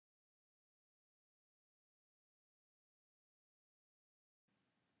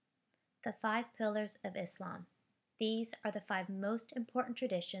The Five Pillars of Islam. These are the 5 most important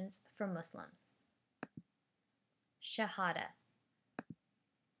traditions for Muslims. Shahada.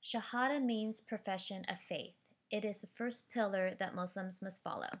 Shahada means profession of faith. It is the first pillar that Muslims must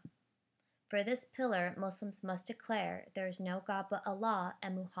follow. For this pillar, Muslims must declare there is no God but Allah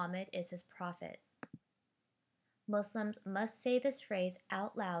and Muhammad is his prophet. Muslims must say this phrase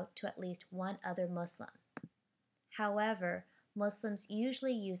out loud to at least one other Muslim. However, Muslims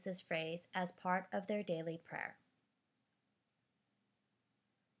usually use this phrase as part of their daily prayer.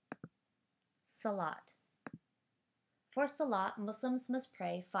 Salat. For Salat, Muslims must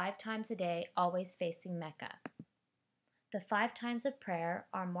pray 5 times a day, always facing Mecca. The 5 times of prayer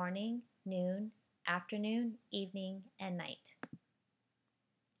are morning, noon, afternoon, evening, and night.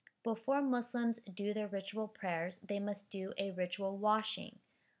 Before Muslims do their ritual prayers, they must do a ritual washing.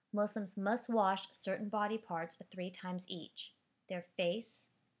 Muslims must wash certain body parts 3 times each: their face,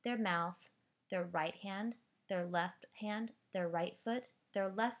 their mouth, their right hand, their left hand, their right foot, their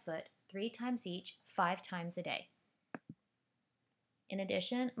left foot 3 times each, 5 times a day. In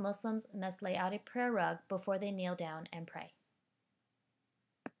addition, Muslims must lay out a prayer rug before they kneel down and pray.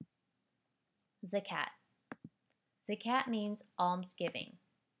 Zakat. Zakat means almsgiving.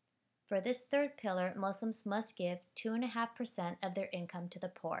 For this 3rd pillar, Muslims must give 2.5% of their income to the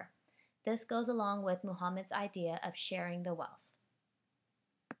poor. This goes along with Muhammad's idea of sharing the wealth.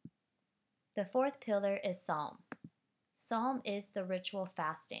 The 4th pillar is Psalm. Psalm is the ritual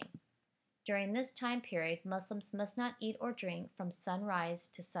fasting. During this time period, Muslims must not eat or drink from sunrise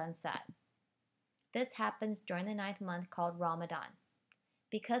to sunset. This happens during the 9th month called Ramadan.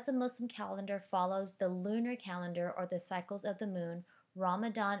 Because the Muslim calendar follows the lunar calendar or the cycles of the moon,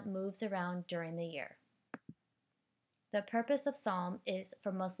 Ramadan moves around during the year. The purpose of Psalm is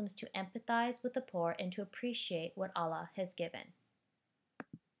for Muslims to empathize with the poor and to appreciate what Allah has given.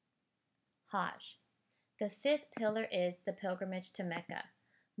 Hajj. The 5th pillar is the pilgrimage to Mecca.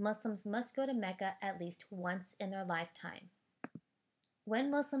 Muslims must go to Mecca at least once in their lifetime.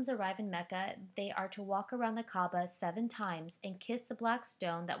 When Muslims arrive in Mecca, they are to walk around the Kaaba 7 times and kiss the black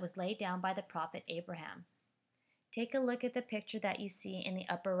stone that was laid down by the Prophet Abraham. Take a look at the picture that you see in the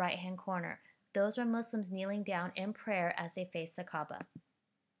upper right-hand corner. Those are Muslims kneeling down in prayer as they face the Kaaba.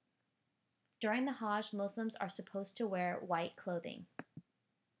 During the Hajj, Muslims are supposed to wear white clothing.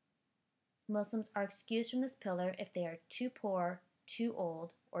 Muslims are excused from this pillar if they are too poor, too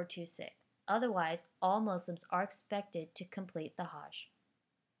old, or too sick. Otherwise, all Muslims are expected to complete the Hajj.